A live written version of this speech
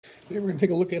Today we're going to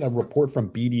take a look at a report from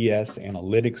BDS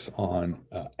Analytics on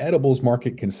edibles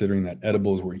market, considering that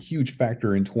edibles were a huge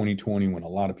factor in 2020 when a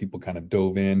lot of people kind of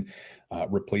dove in,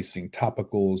 replacing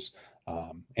topicals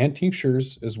and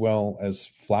tinctures as well as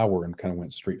flower and kind of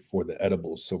went straight for the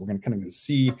edibles. So we're going to kind of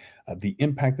see the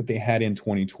impact that they had in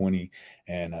 2020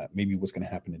 and maybe what's going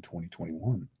to happen in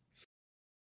 2021.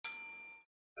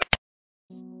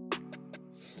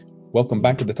 Welcome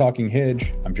back to The Talking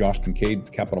Hedge. I'm Josh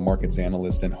Kincaid, capital markets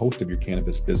analyst and host of your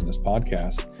Cannabis Business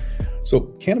Podcast. So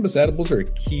cannabis edibles are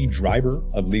a key driver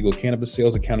of legal cannabis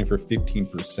sales, accounting for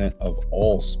 15% of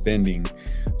all spending.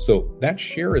 So that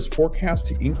share is forecast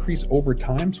to increase over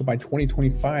time. So by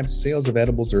 2025, sales of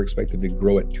edibles are expected to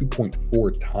grow at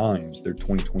 2.4 times their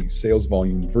 2020 sales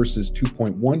volume versus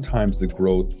 2.1 times the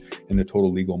growth in the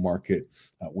total legal market,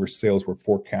 where sales were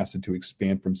forecasted to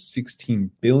expand from $16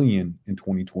 billion in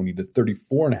 2020 to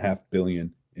 $34.5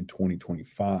 billion in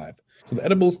 2025. So the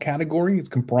edibles category is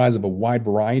comprised of a wide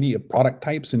variety of product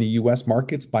types in the U.S.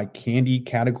 markets by candy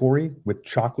category, with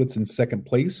chocolates in second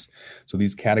place. So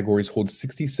these categories hold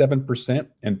 67%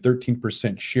 and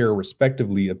 13% share,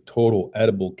 respectively, of total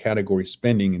edible category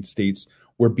spending in states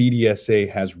where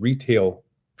BDSA has retail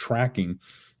tracking.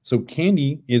 So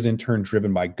candy is in turn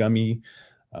driven by gummy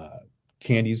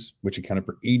candies, which accounted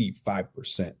for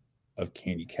 85% of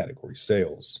candy category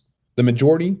sales. The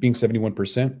majority, being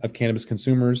 71% of cannabis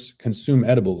consumers, consume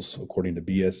edibles, according to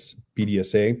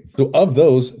BDSA. So of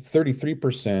those,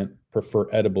 33% prefer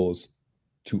edibles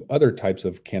to other types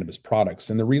of cannabis products.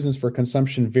 And the reasons for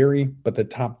consumption vary, but the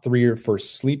top three are for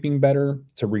sleeping better,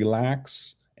 to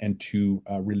relax, and to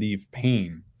relieve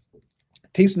pain.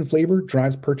 Taste and flavor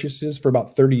drives purchases for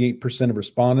about 38% of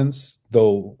respondents,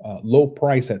 though low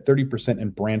price at 30%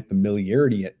 and brand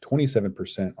familiarity at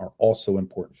 27% are also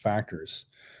important factors.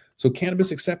 So cannabis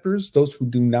acceptors, those who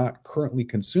do not currently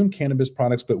consume cannabis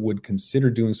products but would consider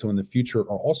doing so in the future,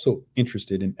 are also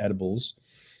interested in edibles.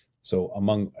 So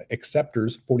among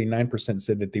acceptors, 49%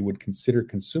 said that they would consider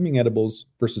consuming edibles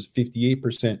versus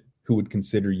 58% who would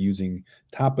consider using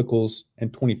topicals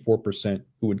and 24%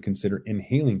 who would consider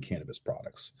inhaling cannabis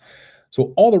products.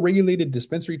 So all the regulated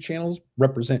dispensary channels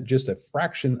represent just a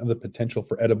fraction of the potential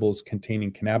for edibles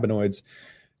containing cannabinoids.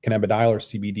 Cannabidiol, or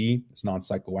CBD, it's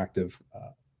non-psychoactive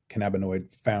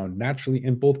cannabinoid found naturally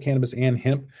in both cannabis and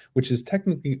hemp, which is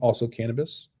technically also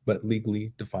cannabis, but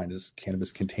legally defined as cannabis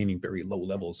containing very low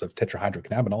levels of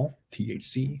tetrahydrocannabinol,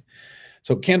 THC.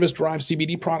 So cannabis-derived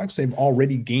CBD products, they've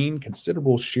already gained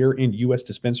considerable share in U.S.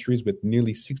 dispensaries, with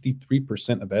nearly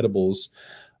 63% of edibles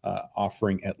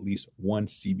offering at least one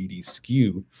CBD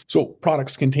SKU. So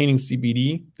products containing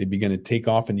CBD, they begin to take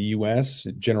off in the U.S.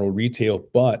 general retail,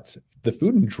 but the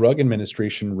Food and Drug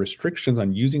Administration restrictions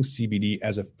on using CBD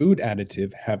as a food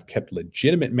additive have kept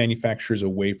legitimate manufacturers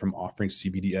away from offering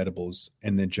CBD edibles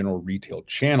in the general retail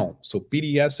channel. So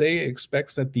BDSA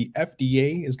expects that the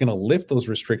FDA is going to lift those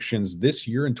restrictions this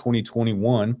year in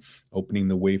 2021, opening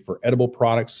the way for edible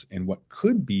products in what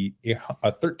could be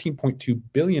a $13.2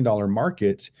 billion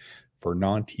market for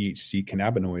non-THC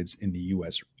cannabinoids in the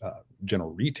U.S. General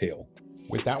retail.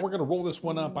 With that, we're going to roll this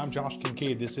one up. I'm Josh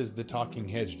Kincaid. This is The Talking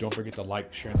Hedge. Don't forget to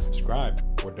like, share, and subscribe,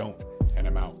 or don't, and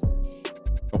I'm out.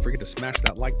 Don't forget to smash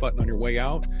that like button on your way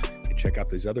out and check out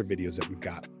these other videos that we've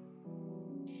got.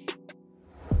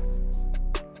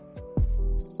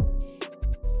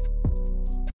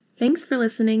 Thanks for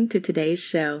listening to today's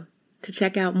show. To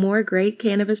check out more great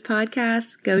cannabis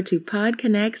podcasts, go to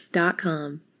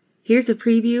podconnects.com. Here's a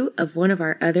preview of one of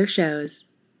our other shows.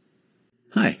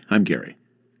 Hi, I'm Gary,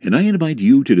 and I invite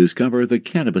you to discover the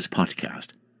Cannabis Podcast,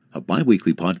 a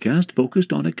bi-weekly podcast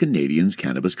focused on a Canadian's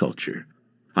cannabis culture.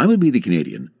 I would be the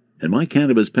Canadian, and my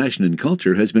cannabis passion and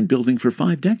culture has been building for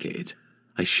 5 decades.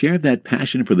 I share that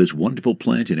passion for this wonderful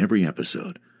plant in every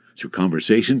episode, through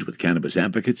conversations with cannabis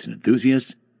advocates and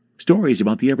enthusiasts, stories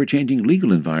about the ever-changing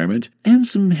legal environment, and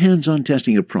some hands-on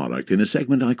testing of product in a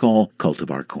segment I call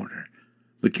Cultivar Corner.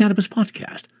 The Cannabis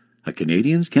Podcast, a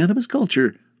Canadian's cannabis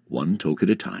culture, one toke at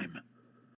a time.